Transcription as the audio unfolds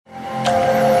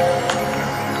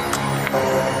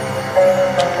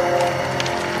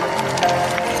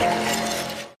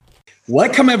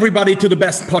Welcome everybody to the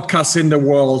best podcast in the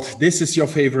world. This is your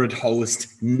favorite host,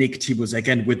 Nick Tibusek,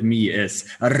 and with me is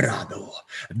Rado,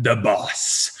 the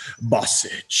boss,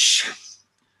 Bosic.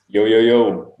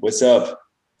 Yo, what's up?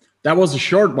 That was a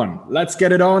short one. Let's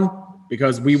get it on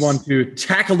because we want to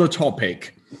tackle the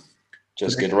topic.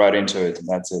 Just get right into it, and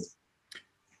that's it.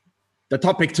 The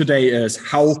topic today is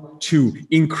how to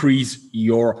increase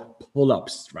your pull-up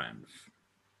strength.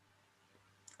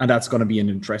 And that's going to be an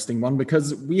interesting one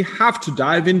because we have to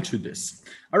dive into this.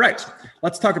 All right,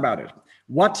 let's talk about it.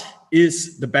 What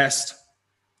is the best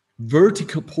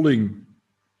vertical pulling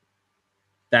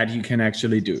that you can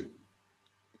actually do?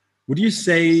 Would you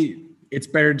say it's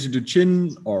better to do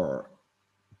chin or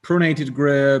pronated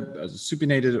grip, as a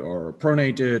supinated or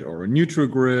pronated or a neutral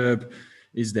grip?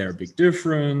 Is there a big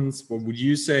difference? What would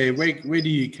you say? Where do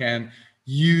you can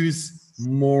use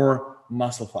more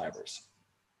muscle fibers?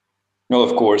 No,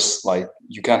 of course,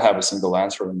 you can't have a single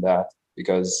answer on that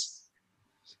because,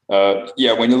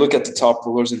 when you look at the top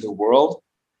pullers in the world,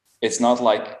 it's not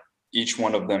like each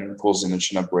one of them pulls in a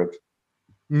chin-up grip.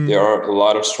 There are a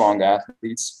lot of strong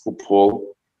athletes who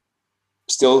pull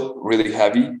still really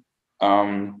heavy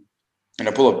in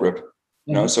a pull-up grip.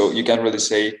 You know, so you can't really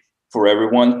say for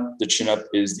everyone the chin-up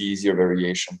is the easier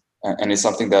variation, and it's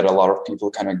something that a lot of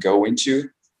people kind of go into.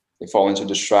 They fall into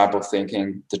the trap of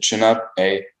thinking the chin-up,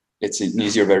 it's an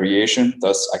easier variation,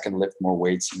 thus I can lift more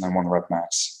weights in my 1 rep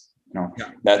max.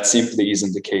 That simply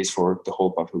isn't the case for the whole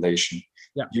population.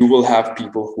 Yeah. You will have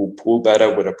people who pull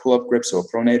better with a pull-up grip, so a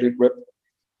pronated grip,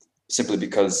 simply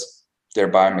because their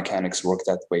biomechanics work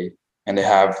that way, and they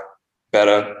have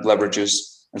better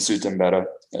leverages and suit them better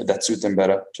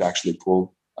to actually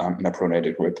pull in a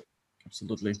pronated grip.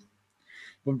 Absolutely.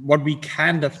 But what we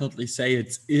can definitely say,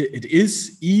 it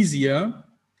is easier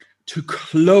to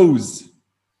close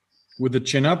with a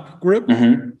chin-up grip.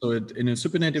 So in a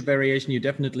supinated variation, you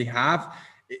definitely have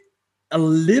a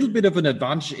little bit of an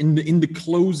advantage in the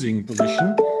closing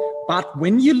position. But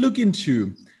when you look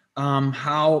into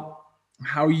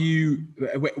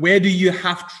where do you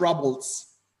have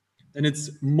troubles, then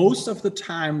it's most of the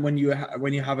time when you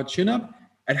have a chin-up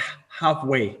at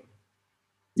halfway.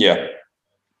 Yeah.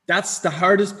 That's the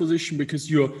hardest position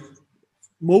because you're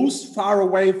most far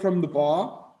away from the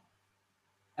bar,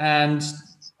 and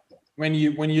when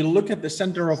you look at the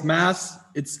center of mass,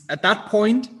 it's at that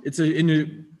point it's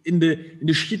in the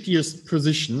shittiest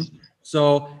position.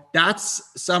 So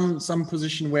that's some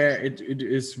position where it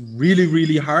is really,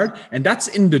 really hard, and that's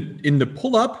in the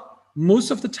pull up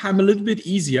most of the time a little bit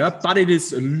easier, but it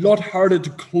is a lot harder to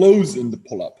close in the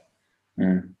pull up.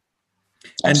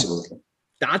 Absolutely. And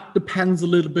that depends a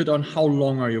little bit on how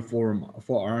long are your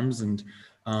forearms and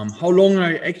how long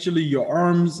are actually your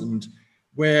arms, and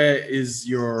where are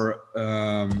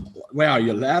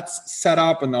your lats set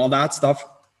up and all that stuff.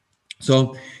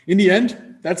 So in the end,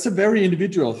 that's a very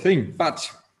individual thing, but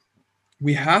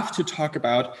we have to talk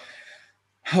about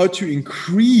how to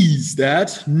increase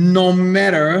that no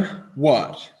matter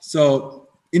what. So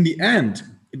in the end,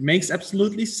 it makes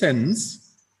absolutely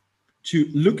sense to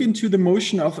look into the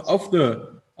motion of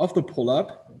the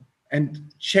pull-up and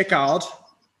check out,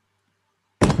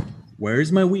 where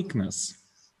is my weakness?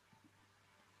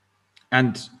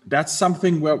 And that's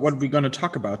something what we're going to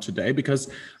talk about today, because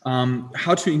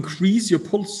how to increase your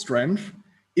pull strength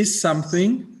is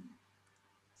something,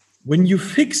 when you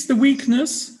fix the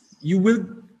weakness, you will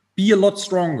be a lot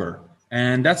stronger.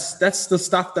 And that's the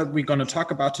stuff that we're going to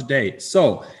talk about today.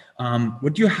 So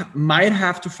what you might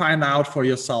have to find out for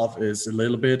yourself is a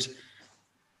little bit,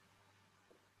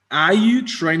 are you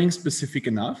training specific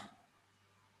enough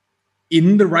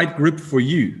in the right grip for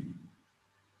you?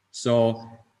 So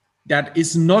that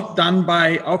is not done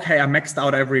by, okay, I maxed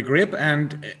out every grip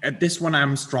and at this one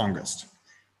I'm strongest.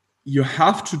 You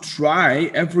have to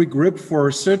try every grip for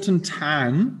a certain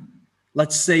time,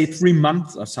 let's say 3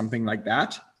 months or something like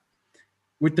that,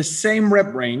 with the same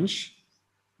rep range,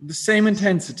 the same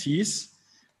intensities,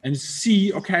 and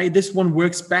see, okay, this one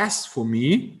works best for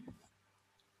me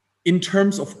in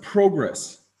terms of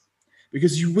progress.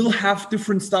 Because you will have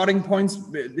different starting points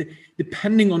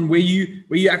depending on where you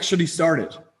actually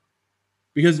started.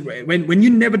 Because when you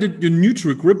never did your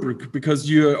neutral grip, because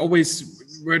you always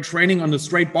were training on the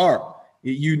straight bar,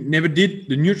 you never did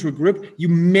the neutral grip, you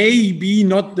may be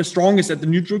not the strongest at the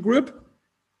neutral grip,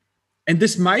 and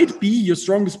this might be your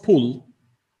strongest pull,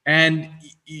 and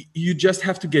you just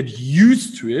have to get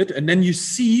used to it, and then you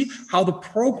see how the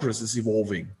progress is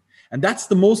evolving. And that's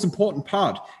the most important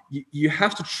part. You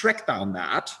have to track down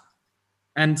that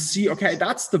and see, okay,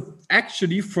 that's the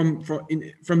actually from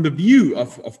the view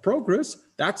of progress,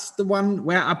 that's the one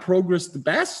where I progress the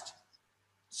best.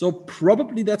 So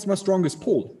probably that's my strongest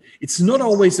pull. It's not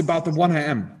always about the 1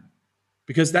 AM,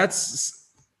 because that's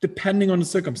depending on the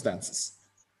circumstances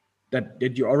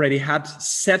that you already had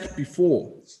set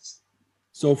before.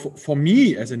 So for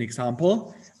me, as an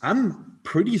example, I'm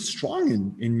pretty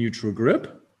strong in neutral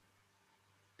grip.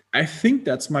 I think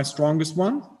that's my strongest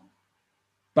one.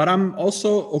 But I'm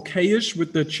also okay-ish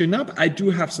with the chin up. I do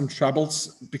have some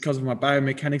troubles because of my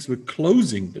biomechanics with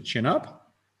closing the chin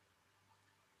up.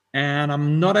 And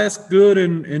I'm not as good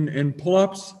in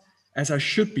pull-ups as I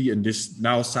should be. And this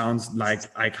now sounds like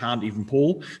I can't even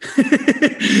pull.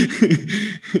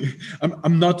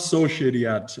 I'm not so shitty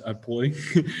at pulling.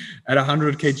 At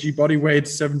 100 kg body weight,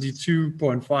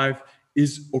 72.5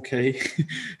 is okay.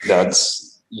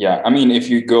 I mean, if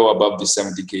you go above the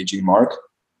 70 kg mark,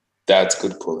 that's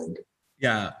good pulling.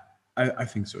 Yeah, I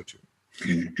think so too.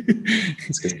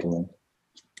 It's good pulling.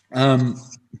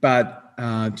 But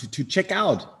to check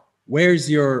out where's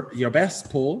your best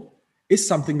pull is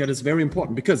something that is very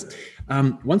important, because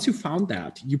once you found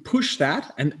that, you push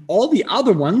that, and all the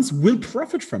other ones will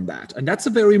profit from that, and that's a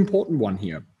very important one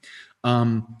here.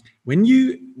 When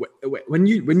you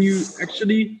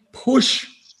actually push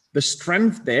the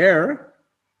strength there,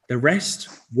 the rest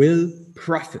will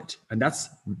profit. And that's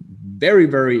very,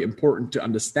 very important to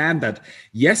understand that,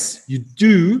 yes, you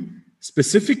do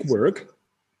specific work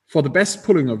for the best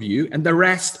pulling of you, and the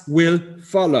rest will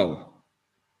follow.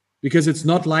 Because it's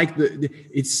not like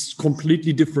it's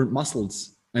completely different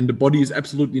muscles and the body is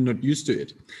absolutely not used to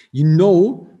it. You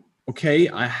know, okay,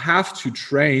 I have to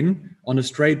train on a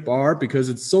straight bar because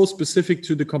it's so specific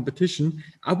to the competition.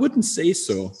 I wouldn't say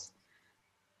so.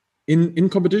 In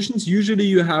competitions, usually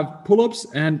you have pull-ups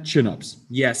and chin-ups.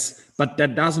 Yes, but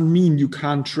that doesn't mean you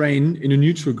can't train in a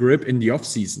neutral grip in the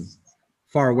off-season,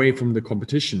 far away from the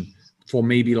competition, for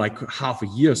maybe like half a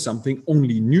year or something,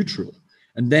 only neutral.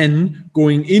 And then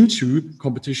going into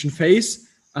competition phase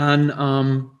and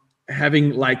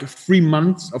having like 3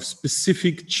 months of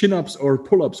specific chin-ups or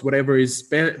pull-ups, whatever is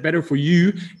better for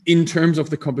you in terms of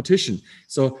the competition.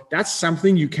 So that's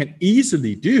something you can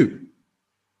easily do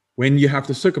when you have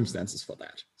the circumstances for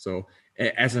that. So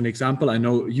as an example, I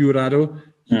know you, Rado,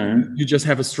 you just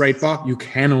have a straight bar. You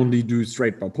can only do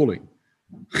straight bar pulling.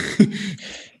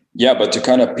 Yeah, but to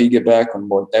kind of piggyback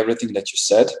on everything that you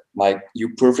said, like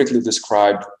you perfectly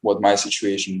described what my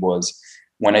situation was.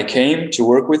 When I came to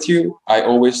work with you, I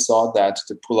always thought that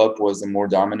the pull-up was the more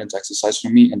dominant exercise for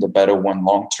me and the better one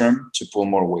long-term to pull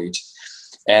more weight.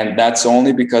 And that's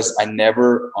only because I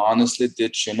never honestly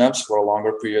did chin-ups for a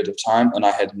longer period of time. And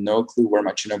I had no clue where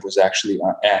my chin-up was actually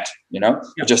at, Yeah.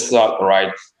 I just thought, all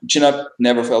right, chin-up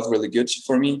never felt really good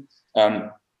for me.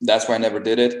 That's why I never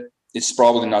did it. It's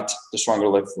probably not the stronger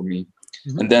leg for me.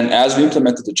 Mm-hmm. And then as we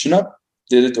implemented the chin-up,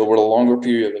 did it over a longer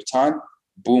period of time,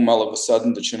 boom, all of a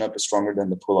sudden the chin-up is stronger than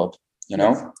the pull-up,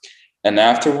 And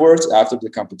afterwards, after the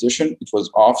competition, it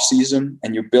was off-season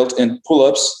and you built in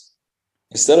pull-ups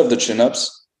instead of the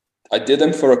chin-ups. I did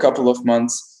them for a couple of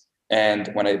months. And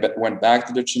when I went back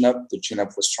to the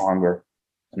chin-up was stronger.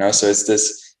 So it's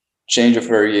this change of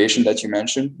variation that you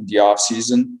mentioned, the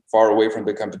off-season, far away from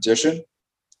the competition.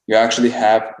 You actually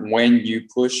have, when you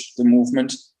push the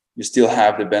movement, you still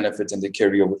have the benefit and the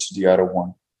carryover to the other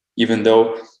one, even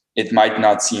though it might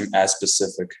not seem as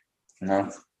specific,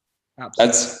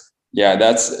 Absolutely.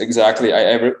 That's exactly,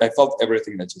 I felt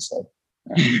everything that you said.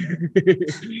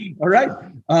 Yeah. All right.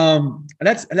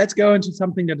 Let's go into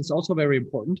something that is also very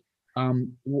important.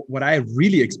 What I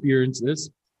really experience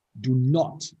is, do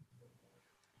not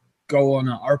go on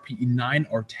a RPE 9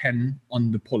 or 10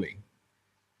 on the pulling.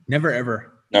 Never,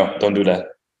 ever. No, don't do that.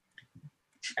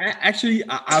 Actually,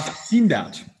 I've seen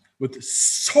that with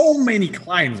so many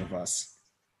clients of us.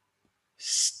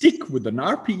 Stick with an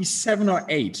RPE 7 or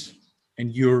 8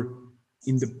 and you're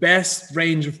in the best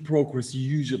range of progress you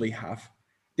usually have.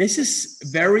 This is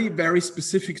very, very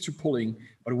specific to pulling.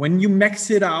 But when you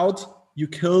max it out, you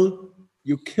kill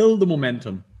the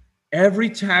momentum. Every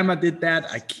time I did that,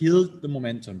 I killed the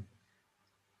momentum.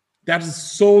 That is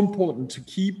so important to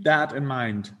keep that in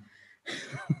mind.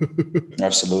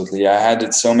 Absolutely. I had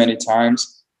it so many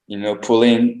times,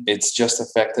 pulling, it's just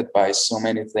affected by so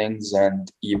many things,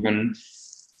 and even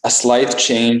a slight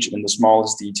change in the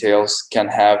smallest details can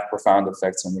have profound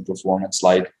effects on your performance,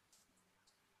 like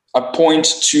a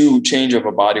 0.2 change of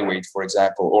a body weight, for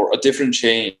example, or a different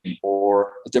chain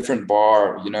or a different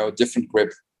bar, different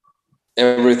grip.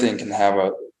 Everything can have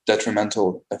a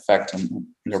detrimental effect on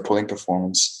your pulling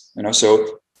performance,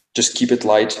 so just keep it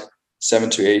light,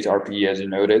 7 to 8 RPE, as you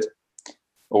noted,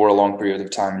 over a long period of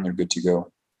time, and you're good to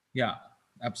go. Yeah,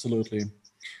 absolutely.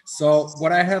 So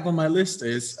what I have on my list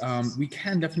is we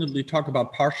can definitely talk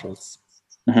about partials.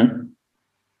 Mm-hmm.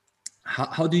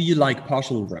 How do you like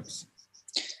partial reps?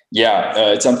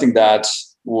 Yeah, it's something that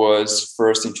was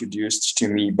first introduced to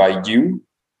me by you.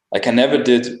 Like I never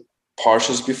did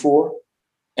partials before,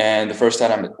 and the first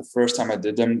time I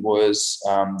did them was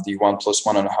the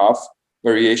 1+1.5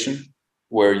 variation,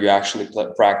 where you actually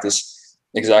practice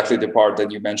exactly the part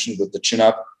that you mentioned with the chin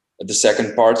up. The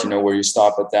second part, where you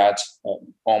stop at that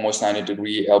almost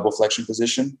 90-degree elbow flexion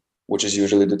position, which is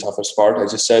usually the toughest part,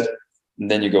 as you said,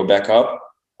 and then you go back up.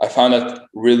 I found that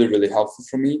really, really helpful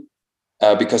for me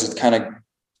because it kind of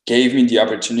gave me the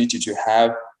opportunity to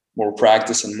have more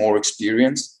practice and more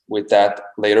experience with that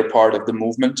later part of the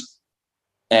movement.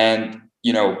 And,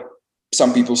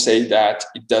 some people say that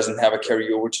it doesn't have a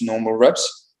carryover to normal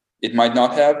reps. It might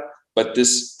not have, but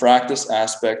this practice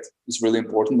aspect is really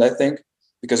important, I think,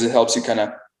 because it helps you kind of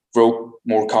grow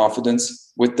more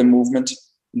confidence with the movement.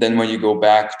 And then when you go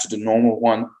back to the normal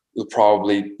one, you'll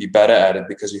probably be better at it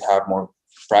because you have more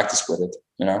practice with it,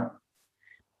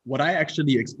 What I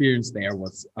actually experienced there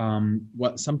was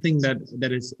something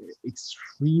that is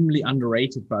extremely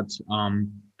underrated, but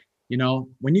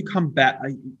when you come back,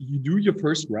 you do your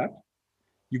first rep,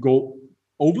 you go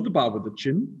over the bar with the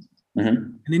chin,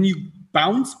 and then you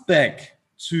bounce back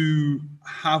to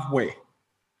halfway,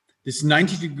 this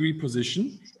 90-degree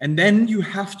position, and then you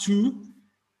have to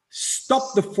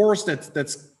stop the force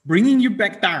that's bringing you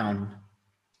back down.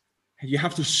 You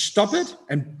have to stop it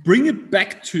and bring it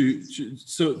back to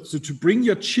bring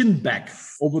your chin back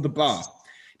over the bar.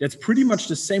 That's pretty much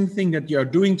the same thing that you are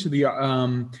doing to the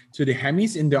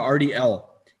hemis in the RDL.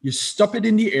 You stop it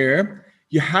in the air.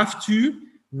 You have to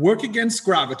work against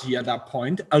gravity at that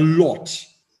point a lot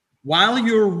while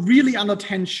you're really under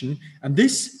tension, and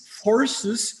this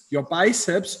forces your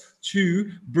biceps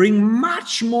to bring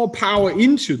much more power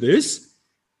into this,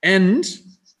 and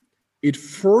it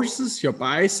forces your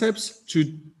biceps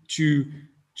to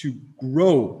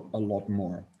grow a lot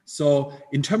more. So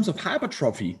in terms of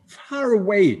hypertrophy, far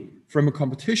away from a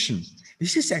competition,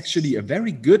 this is actually a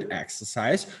very good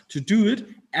exercise to do it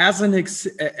as an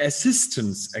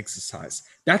assistance exercise.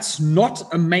 That's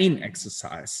not a main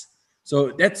exercise.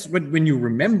 So that's when you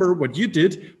remember what you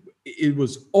did, it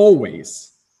was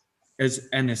always as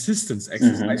an assistance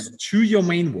exercise to your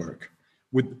main work,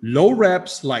 with low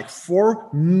reps, like 4,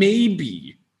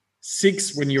 maybe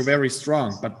 6 when you're very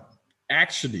strong. But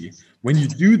actually, when you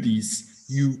do these,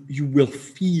 you will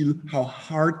feel how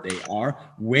hard they are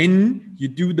when you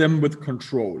do them with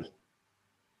control.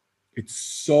 It's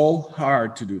so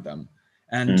hard to do them.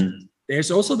 And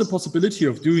there's also the possibility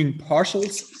of doing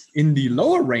partials in the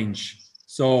lower range.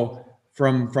 So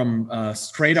from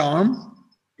straight arm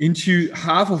into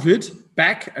half of it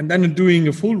back, and then doing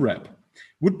a full rep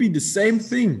would be the same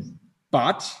thing.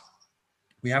 But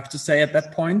we have to say at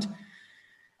that point,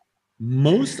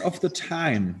 most of the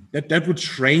time that would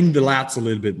train the lats a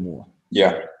little bit more.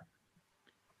 Yeah.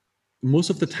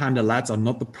 Most of the time, the lats are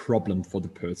not the problem for the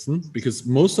person, because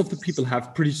most of the people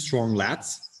have pretty strong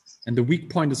lats, and the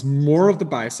weak point is more of the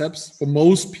biceps for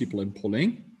most people in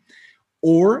pulling,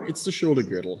 or it's the shoulder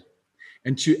girdle.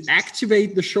 And to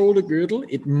activate the shoulder girdle,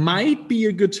 it might be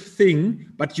a good thing,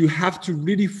 but you have to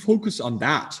really focus on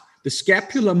that. The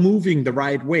scapula moving the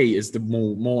right way is the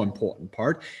more important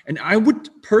part. And I would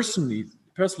personally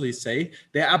say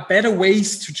there are better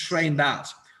ways to train that.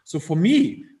 So for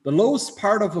me, the lowest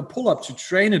part of a pull-up, to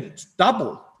train it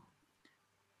double,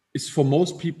 is for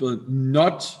most people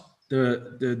not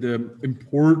the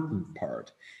important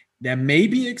part. There may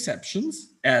be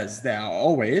exceptions, as there are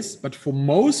always, but for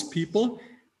most people,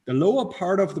 the lower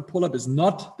part of the pull-up is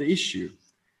not the issue.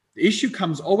 The issue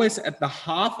comes always at the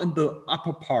half and the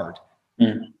upper part.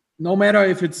 No matter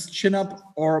if it's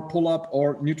chin-up or pull-up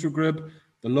or neutral grip,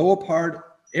 the lower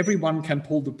part, everyone can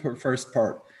pull the first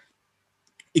part,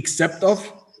 except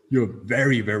of you're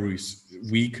very, very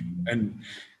weak, and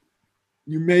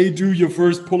you may do your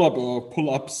first pull-up or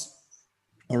pull-ups.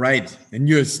 All right, and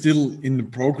you're still in the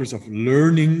progress of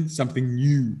learning something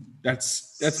new.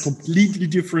 That's completely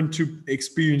different to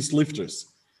experienced lifters.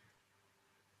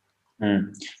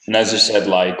 And as you said,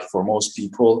 like for most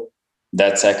people,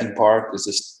 that second part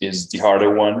is the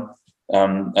harder one.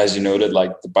 As you noted,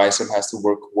 like the bicep has to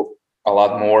work a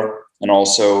lot more, and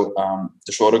also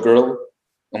the shoulder girdle.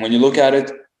 And when you look at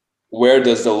it, where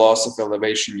does the loss of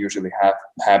elevation usually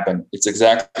happen? It's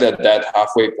exactly at that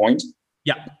halfway point.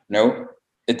 Yeah. No,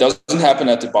 it doesn't happen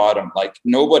at the bottom. Like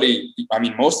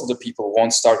most of the people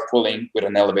won't start pulling with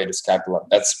an elevated scapula.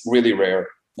 That's really rare.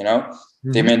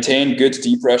 They maintain good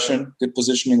depression, good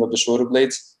positioning of the shoulder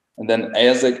blades, And then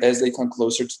as they come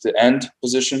closer to the end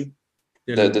position,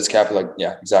 the scapula,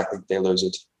 yeah, exactly, they lose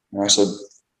it. So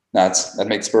that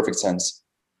makes perfect sense.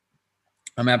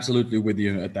 I'm absolutely with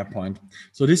you at that point.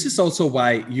 So this is also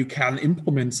why you can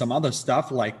implement some other stuff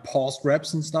like paused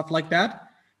reps and stuff like that.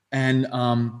 And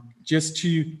just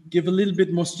to give a little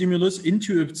bit more stimulus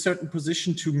into a certain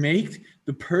position to make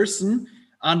the person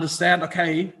understand,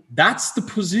 okay, that's the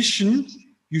position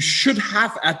you should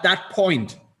have at that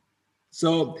point.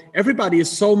 So everybody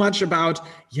is so much about,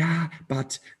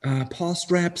 but paused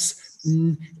reps.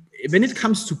 When it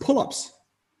comes to pull-ups,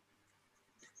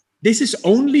 this is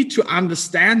only to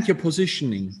understand your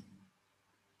positioning.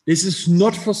 This is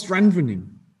not for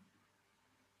strengthening.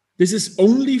 This is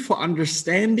only for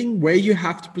understanding where you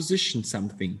have to position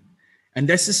something. And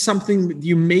this is something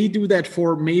you may do that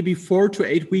for maybe 4 to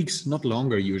 8 weeks, not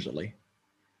longer usually.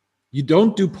 You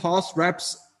don't do paused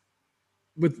reps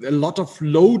with a lot of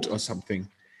load or something.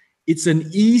 It's an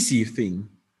easy thing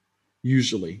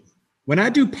usually. When I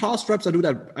do paused reps, I do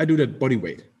that body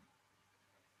weight.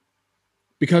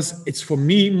 Because it's for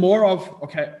me more of,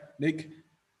 okay, Nick,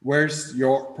 where's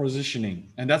your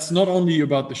positioning? And that's not only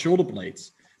about the shoulder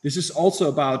blades. This is also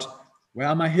about where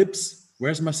are my hips?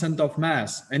 Where's my center of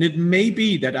mass? And it may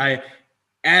be that I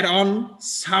add on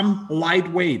some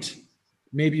light weight,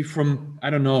 maybe from,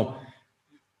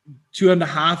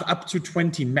 2.5 up to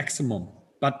 20 maximum.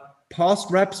 But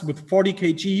paused reps with 40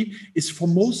 kg is for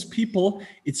most people,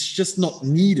 it's just not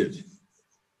needed.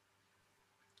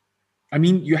 I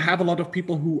mean, you have a lot of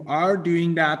people who are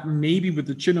doing that maybe with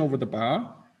the chin over the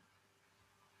bar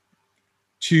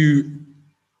to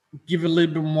give a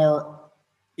little bit more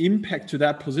impact to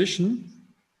that position.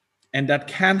 And that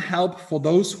can help for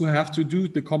those who have to do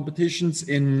the competitions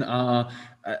in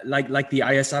like the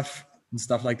ISF and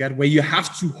stuff like that, where you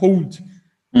have to hold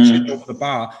chin over the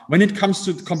bar. When it comes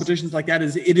to competitions like that,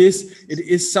 it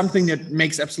is something that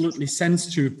makes absolutely sense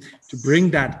to bring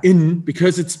that in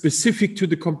because it's specific to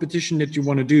the competition that you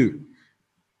want to do.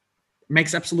 It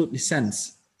makes absolutely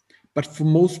sense. But for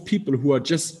most people who are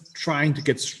just trying to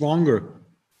get stronger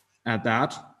at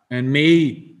that and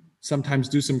may sometimes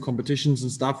do some competitions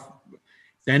and stuff,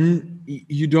 then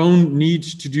you don't need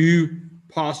to do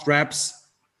paused reps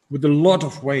with a lot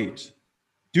of weight.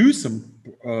 Do some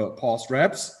paused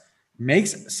reps,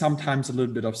 makes sometimes a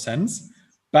little bit of sense,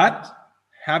 but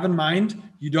have in mind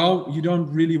you don't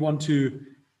really want to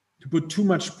put too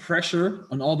much pressure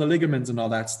on all the ligaments and all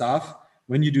that stuff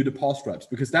when you do the paused reps,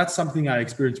 because that's something I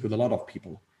experience with a lot of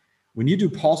people. When you do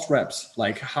paused reps,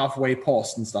 like halfway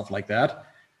paused and stuff like that,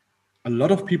 a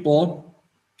lot of people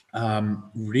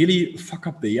really fuck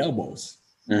up the elbows.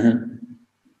 Mm-hmm.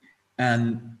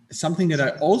 And something that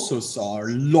I also saw a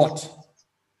lot,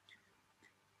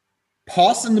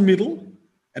 pause in the middle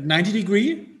at 90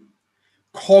 degree,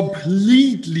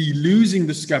 completely losing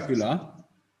the scapula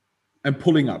and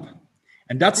pulling up.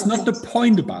 And that's not the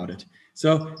point about it.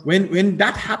 So when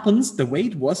that happens, the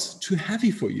weight was too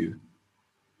heavy for you.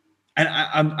 And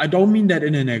I don't mean that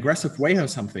in an aggressive way or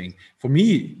something. For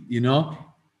me,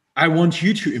 I want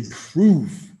you to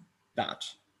improve that.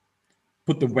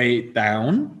 Put the weight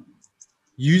down,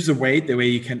 use a weight the way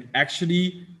you can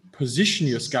actually position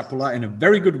your scapula in a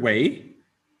very good way,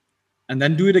 and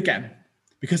then do it again.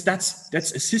 Because that's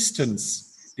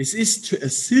assistance. This is to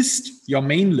assist your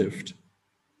main lift.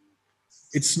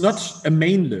 It's not a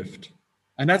main lift.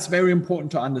 And that's very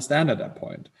important to understand at that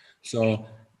point. So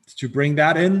to bring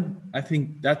that in, I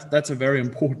think that's a very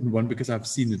important one because I've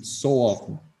seen it so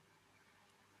often.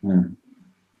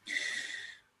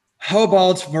 How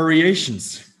about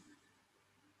variations?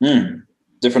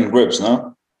 Different grips,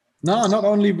 no? No, not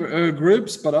only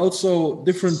grips, but also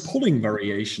different pulling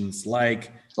variations,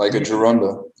 like a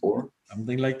Gironda, or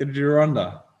something like the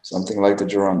Gironda. Something like the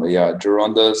Gironda, yeah.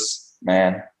 Girondas,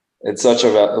 man, it's such a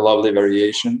lovely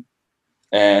variation,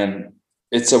 and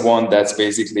it's a one that's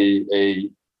basically a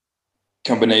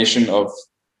combination of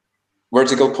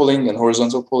vertical pulling and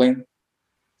horizontal pulling.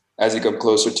 As you come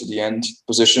closer to the end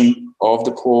position of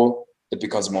the pull, it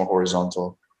becomes more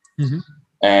horizontal. Mm-hmm.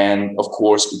 And of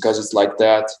course, because it's like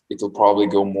that, it will probably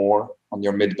go more on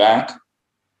your mid back,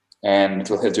 and it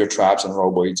will hit your traps and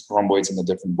rhomboids in a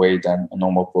different way than a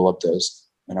normal pull-up does,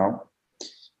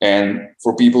 And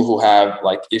for people who have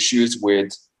like issues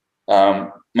with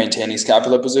maintaining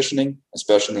scapular positioning,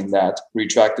 especially in that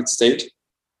retracted state,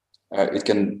 it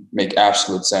can make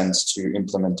absolute sense to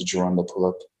implement the Gironda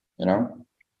pull-up,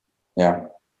 Yeah.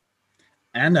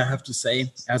 And I have to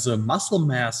say, as a muscle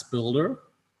mass builder,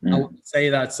 I would say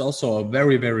that's also a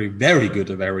very, very, very good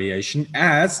variation,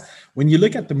 as when you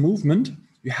look at the movement,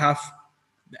 you have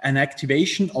an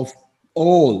activation of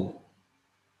all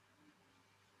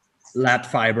lat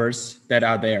fibers that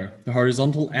are there, the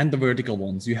horizontal and the vertical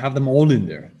ones. You have them all in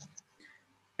there.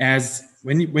 As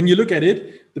when you look at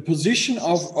it, the position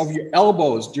of your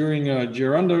elbows during a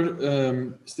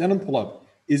Gironda stand-on pull-up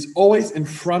is always in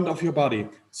front of your body.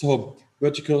 So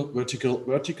vertical, vertical,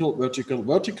 vertical, vertical,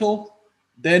 vertical.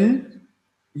 Then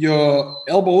your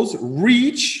elbows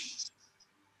reach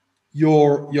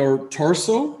your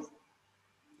torso,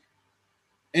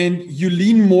 and you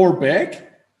lean more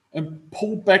back and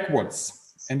pull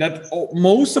backwards. And that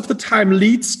most of the time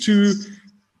leads to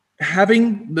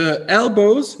having the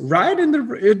elbows right in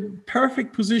the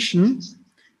perfect position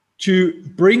to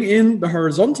bring in the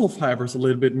horizontal fibers a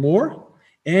little bit more,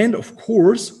 and of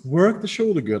course work the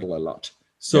shoulder girdle a lot.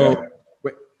 So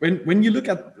when you look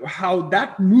at how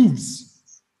that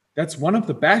moves, that's one of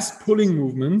the best pulling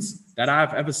movements that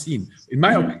I've ever seen. In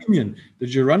my opinion, the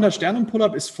Gironda stand-on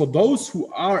pull-up is for those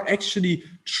who are actually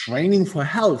training for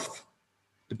health,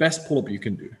 the best pull-up you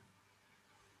can do.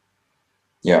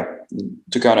 Yeah,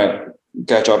 to kind of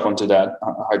catch up onto that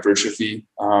hypertrophy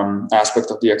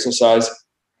aspect of the exercise,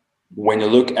 when you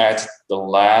look at the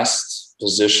last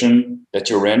position that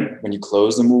you're in, when you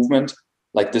close the movement,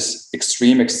 like this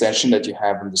extreme extension that you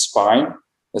have in the spine,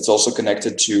 that's also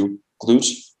connected to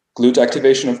glute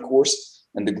activation, of course,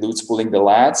 and the glutes pulling the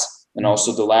lats, and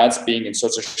also the lats being in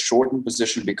such a shortened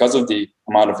position because of the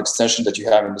amount of extension that you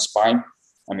have in the spine.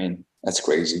 I mean, that's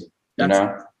crazy, you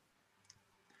know?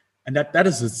 And that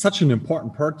is such an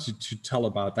important part to tell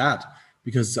about that,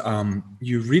 because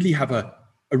you really have a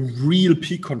real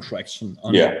peak contraction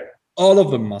on all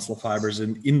of the muscle fibers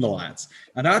in the lats.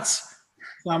 And that's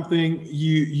something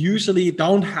you usually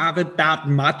don't have it that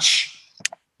much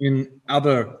in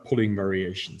other pulling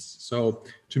variations. So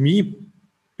to me,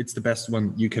 it's the best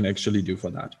one you can actually do for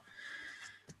that.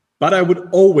 But I would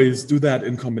always do that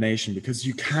in combination, because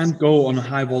you can't go on a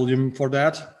high volume for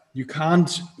that. You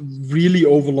can't really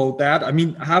overload that. I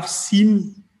mean, I have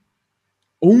seen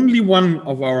only one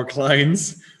of our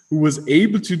clients who was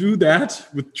able to do that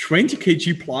with 20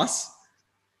 kg plus.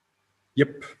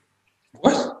 Yep.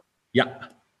 What? Yeah.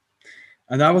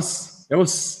 And that was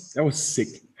sick.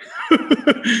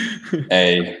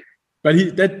 Hey. But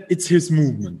it's his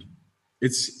movement.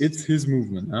 It's his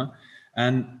movement, huh?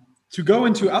 And to go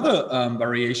into other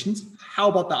variations, how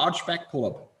about the arch back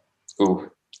pull-up? Ooh,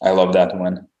 I love that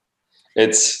one.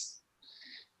 It's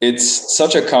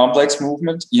such a complex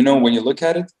movement. You know, when you look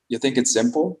at it, you think it's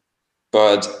simple,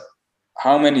 but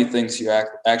how many things you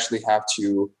actually have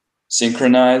to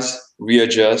synchronize,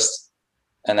 readjust,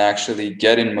 and actually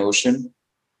get in motion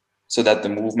so that the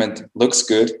movement looks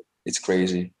good. It's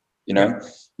crazy. You know,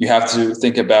 you have to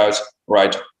think about,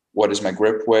 right, what is my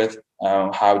grip width?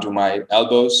 How do my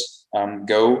elbows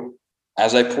go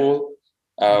as I pull?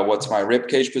 What's my rib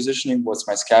cage positioning? What's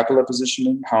my scapula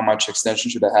positioning? How much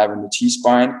extension should I have in the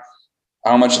T-spine?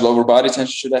 How much lower body tension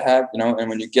should I have? You know, and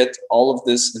when you get all of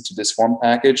this into this one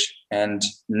package and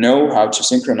know how to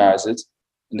synchronize it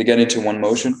and to get into one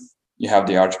motion, you have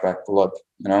the arch back pull-up,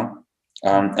 you know?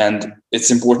 And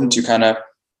it's important to kind of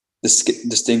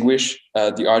distinguish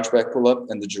the arch back pull-up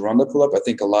and the Gironda pull-up. I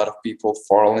think a lot of people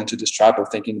fall into this trap of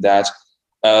thinking that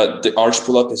the arch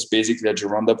pull-up is basically a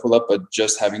Gironda pull-up, but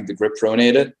just having the grip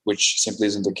pronated, which simply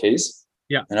isn't the case.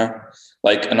 Yeah. You know,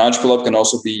 like an arch pull-up can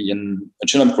also be in a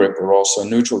chin-up grip or also a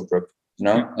neutral grip, you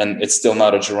know, and it's still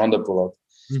not a Gironda pull-up.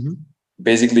 Mm-hmm.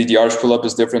 Basically, the arch pull-up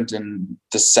is different in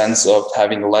the sense of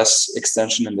having less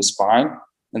extension in the spine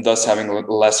and thus having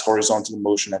less horizontal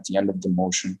motion at the end of the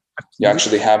motion. You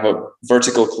actually have a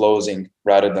vertical closing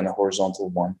rather than a horizontal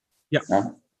one. Yeah. You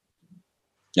know?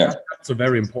 Yeah, that's a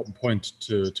very important point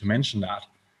to mention that.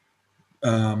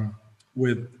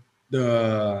 With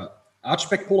the arch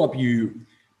back pull-up, you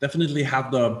definitely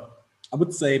have I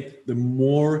would say, the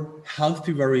more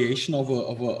healthy variation of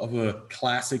a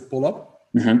classic pull-up,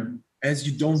 mm-hmm. as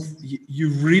you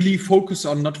really focus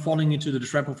on not falling into the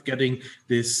trap of getting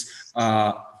this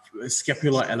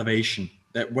scapular elevation,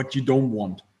 that what you don't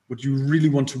want, what you really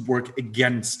want to work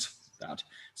against that.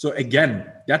 So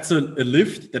again, that's a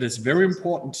lift that is very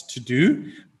important to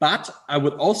do, but I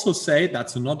would also say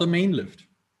that's not the main lift.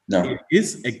 No. It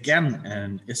is, again,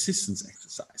 an assistance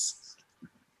exercise.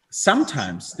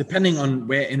 Sometimes, depending on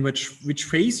which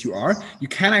phase you are, you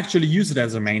can actually use it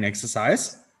as a main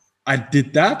exercise. I do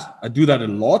that a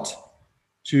lot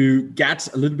to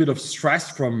get a little bit of stress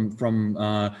from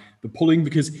the pulling,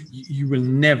 because you will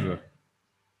never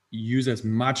use as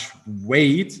much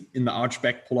weight in the arch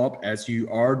back pull-up as you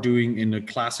are doing in a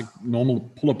classic normal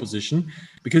pull-up position,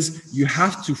 because you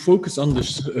have to focus on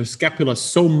the scapula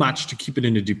so much to keep it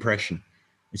in a depression.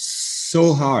 It's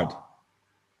so hard.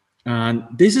 And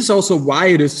this is also why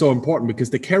it is so important, because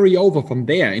the carryover from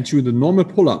there into the normal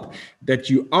pull-up, that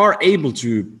you are able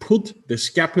to put the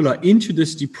scapula into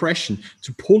this depression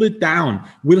to pull it down,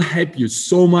 will help you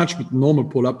so much with normal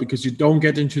pull-up, because you don't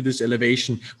get into this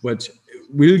elevation, which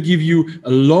will give you a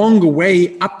longer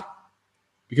way up,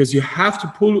 because you have to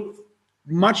pull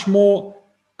much more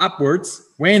upwards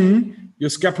when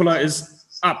your scapula is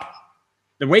up.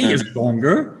 The way is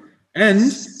longer. And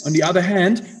on the other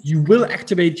hand, you will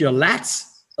activate your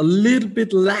lats a little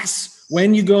bit less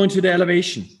when you go into the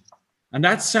elevation. And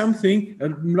that's something a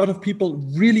lot of people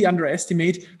really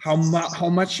underestimate, how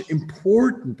much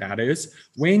important that is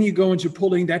when you go into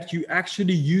pulling, that you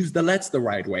actually use the lats the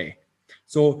right way.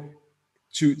 So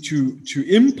to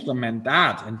implement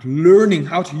that and learning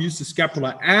how to use the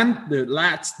scapula and the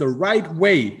lats the right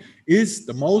way is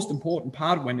the most important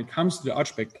part when it comes to the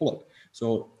arch back pull-up.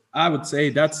 So I would say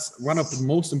that's one of the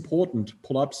most important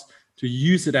pull-ups, to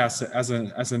use it as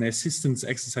an assistance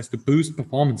exercise to boost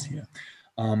performance here.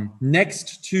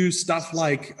 Next to stuff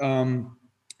like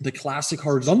the classic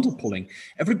horizontal pulling,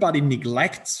 everybody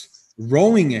neglects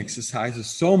rowing exercises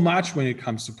so much when it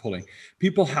comes to pulling.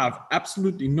 People have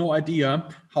absolutely no idea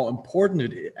how important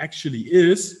it actually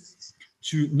is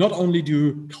to not only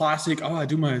do classic, I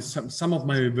do some of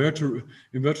my inverted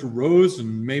rows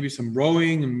and maybe some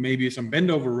rowing and maybe some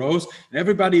bend over rows. And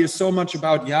everybody is so much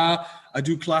about, I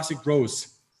do classic rows.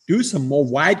 Do some more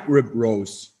wide grip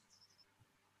rows.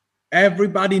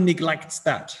 Everybody neglects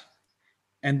that.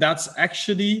 And that's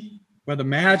actually where the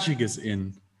magic is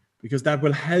in, because that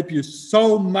will help you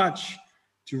so much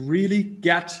to really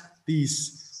get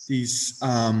these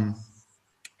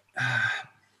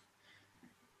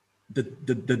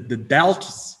the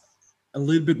deltas a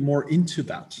little bit more into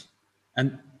that.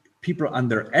 And people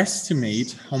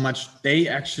underestimate how much they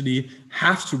actually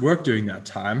have to work during that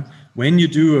time when you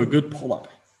do a good pull-up.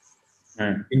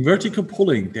 In vertical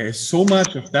pulling, there is so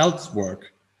much of delts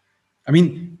work. I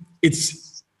mean,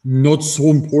 it's not so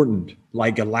important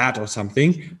like a lat or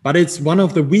something, but it's one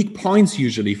of the weak points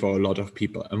usually for a lot of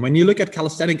people. And when you look at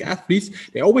calisthenic athletes,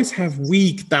 they always have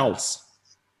weak delts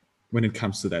when it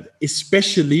comes to that.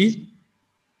 Especially,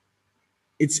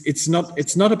 it's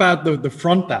not about the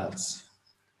front delts.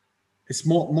 It's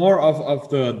more of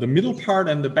the middle part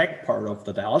and the back part of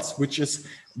the delts, which is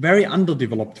very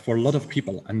underdeveloped for a lot of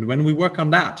people. And when we work on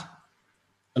that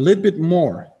a little bit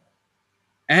more,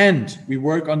 and we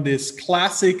work on this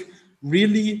classic,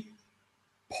 really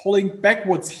pulling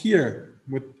backwards here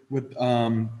with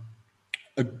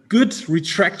a good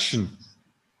retraction,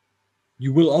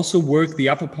 you will also work the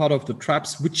upper part of the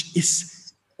traps, which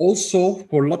is also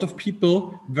for a lot of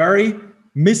people very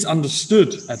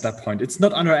misunderstood at that point. It's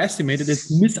not underestimated, it's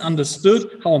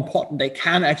misunderstood how important they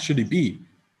can actually be,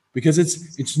 because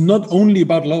it's not only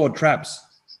about lower traps.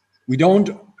 We don't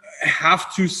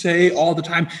have to say all the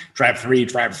time, trap three,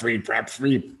 trap three, trap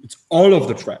three. It's all of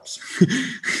the traps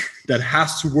that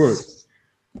has to work.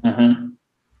 Mm-hmm.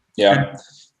 Yeah. And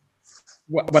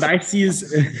what I see is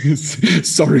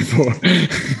sorry for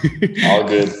all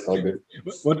good.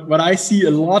 What I see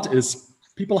a lot is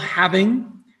people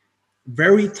having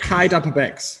very tight upper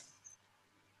backs.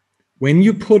 When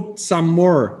you put some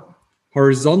more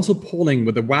horizontal pulling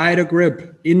with a wider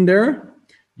grip in there,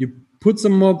 you put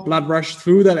some more blood rush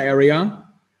through that area,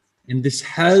 and this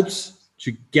helps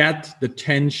to get the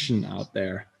tension out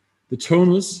there. The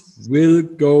tonus will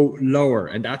go lower,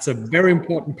 and that's a very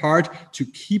important part to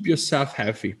keep yourself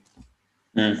healthy.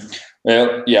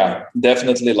 Well, yeah,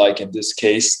 definitely. Like in this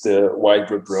case, the wide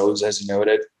grip rows, as you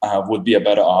noted, would be a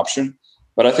better option.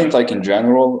 But I think, like in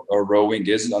general, rowing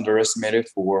is underestimated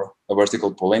for a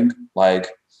vertical pulling. Like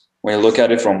when you look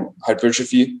at it from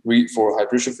hypertrophy, for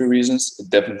hypertrophy reasons, it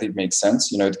definitely makes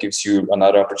sense. You know, it gives you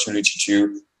another opportunity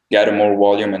to gather more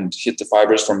volume and hit the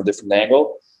fibers from a different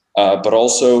angle. But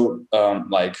also,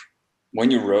 like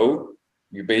when you row,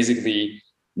 you basically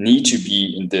need to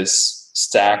be in this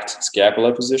stacked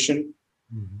scapula position,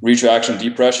 retraction,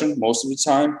 depression most of the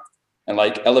time, and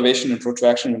like elevation and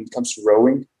protraction when it comes to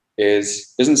rowing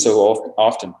isn't so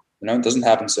often. You know, it doesn't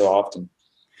happen so often.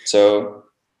 So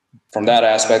from that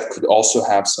aspect, could also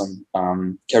have some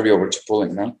carryover to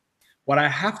pulling. No? What I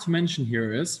have to mention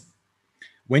here is,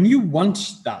 when you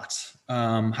want that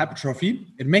hypertrophy,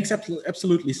 it makes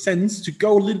absolutely sense to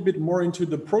go a little bit more into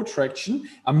the protraction.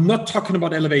 I'm not talking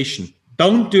about elevation.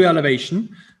 Don't do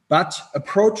elevation, but a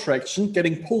protraction,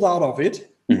 getting pulled out of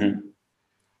it,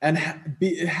 and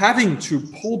having to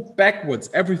pull backwards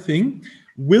everything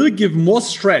will give more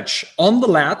stretch on the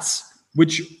lats,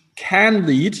 which can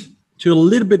lead to a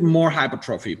little bit more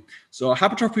hypertrophy. So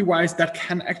hypertrophy-wise, that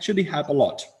can actually help a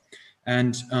lot.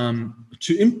 And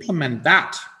to implement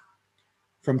that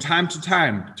from time to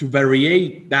time, to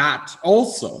variate that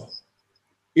also,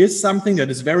 is something that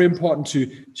is very important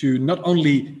to not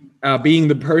only being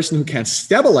the person who can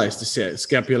stabilize the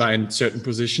scapula in certain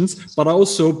positions, but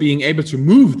also being able to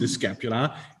move the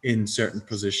scapula in certain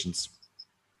positions.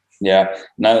 Yeah,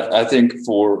 now I think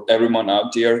for everyone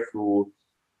out there who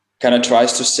kind of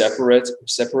tries to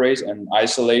separate and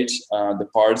isolate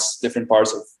different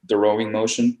parts of the rowing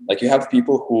motion, like you have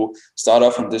people who start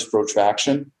off in this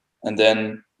protraction and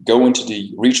then go into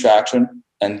the retraction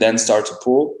and then start to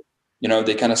pull. You know,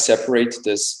 they kind of separate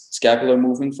this scapular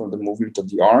movement from the movement of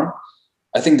the arm.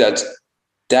 I think that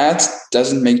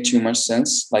doesn't make too much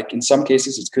sense. Like in some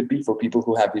cases, it could be for people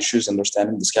who have issues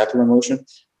understanding the scapular motion,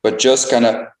 but just kind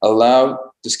of allow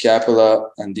the scapula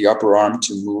and the upper arm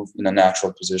to move in a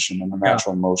natural position, in a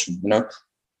natural motion. You know,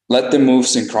 let them move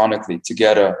synchronically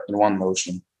together in one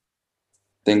motion.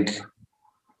 I think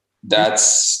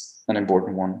that's an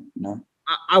important one. You know,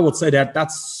 I would say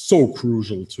that's so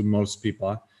crucial to most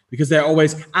people. Because they're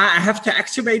always, I have to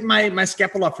activate my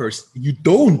scapula first. You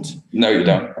don't. No, you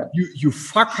don't. You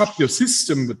fuck up your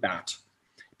system with that.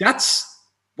 That's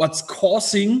what's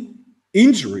causing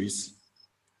injuries.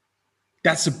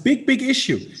 That's a big, big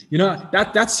issue. You know,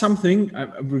 that's something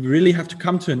we really have to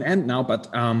come to an end now.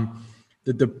 But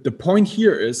the point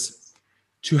here is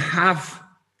to have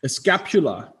a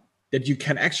scapula that you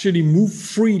can actually move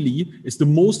freely is the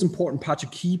most important part to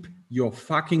keep your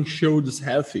fucking shoulders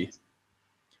healthy.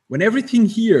 When everything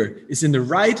here is in the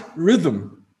right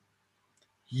rhythm,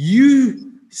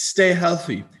 you stay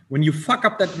healthy. When you fuck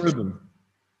up that rhythm,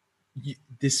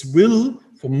 this will,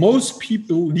 for most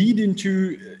people, lead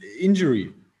into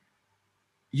injury.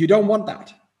 You don't want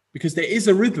that because there is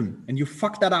a rhythm and you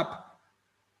fuck that up.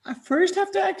 I first have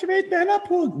to activate, then I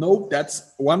pull. No,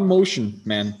 that's one motion,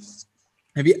 man.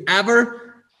 Have you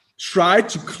ever tried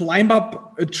to climb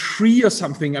up a tree or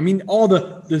something? I mean, all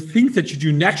the things that you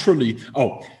do naturally.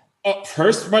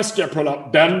 First my scapula,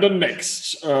 then the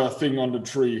next thing on the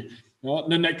tree,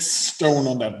 the next stone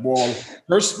on that wall.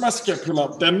 First my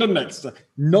scapula, then the next.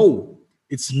 No,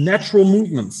 it's natural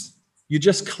movements. You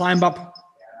just climb up.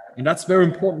 And that's very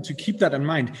important to keep that in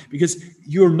mind because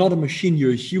you're not a machine.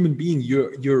 You're a human being.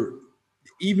 You're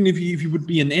even if you would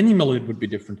be an animal, it would be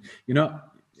different, you know.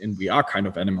 And we are kind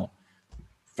of animal.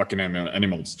 Fucking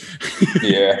animals.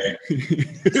 Yeah.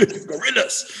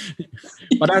 Gorillas.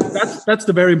 But that's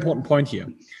the very important point here.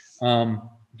 To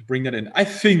bring that in. I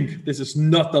think this is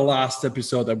not the last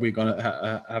episode that we're going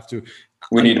to have to.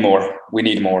 We need more. We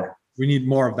need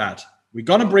more of that. We're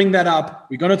going to bring that up.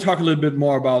 We're going to talk a little bit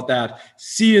more about that.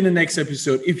 See you in the next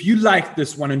episode. If you like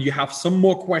this one and you have some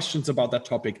more questions about that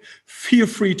topic, feel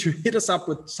free to hit us up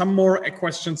with some more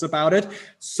questions about it.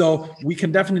 So we can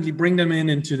definitely bring them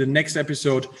into the next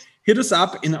episode. Hit us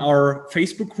up in our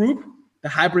Facebook group, the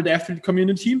Hybrid Athlete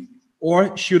Community,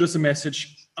 or shoot us a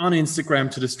message on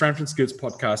Instagram to the Strength and Skills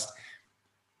Podcast.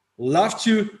 Love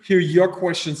to hear your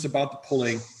questions about the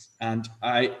pulling. And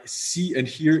I see and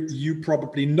hear you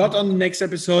probably not on the next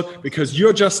episode because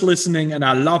you're just listening. And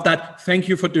I love that. Thank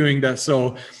you for doing that.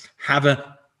 So have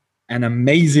an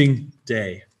amazing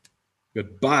day.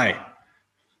 Goodbye.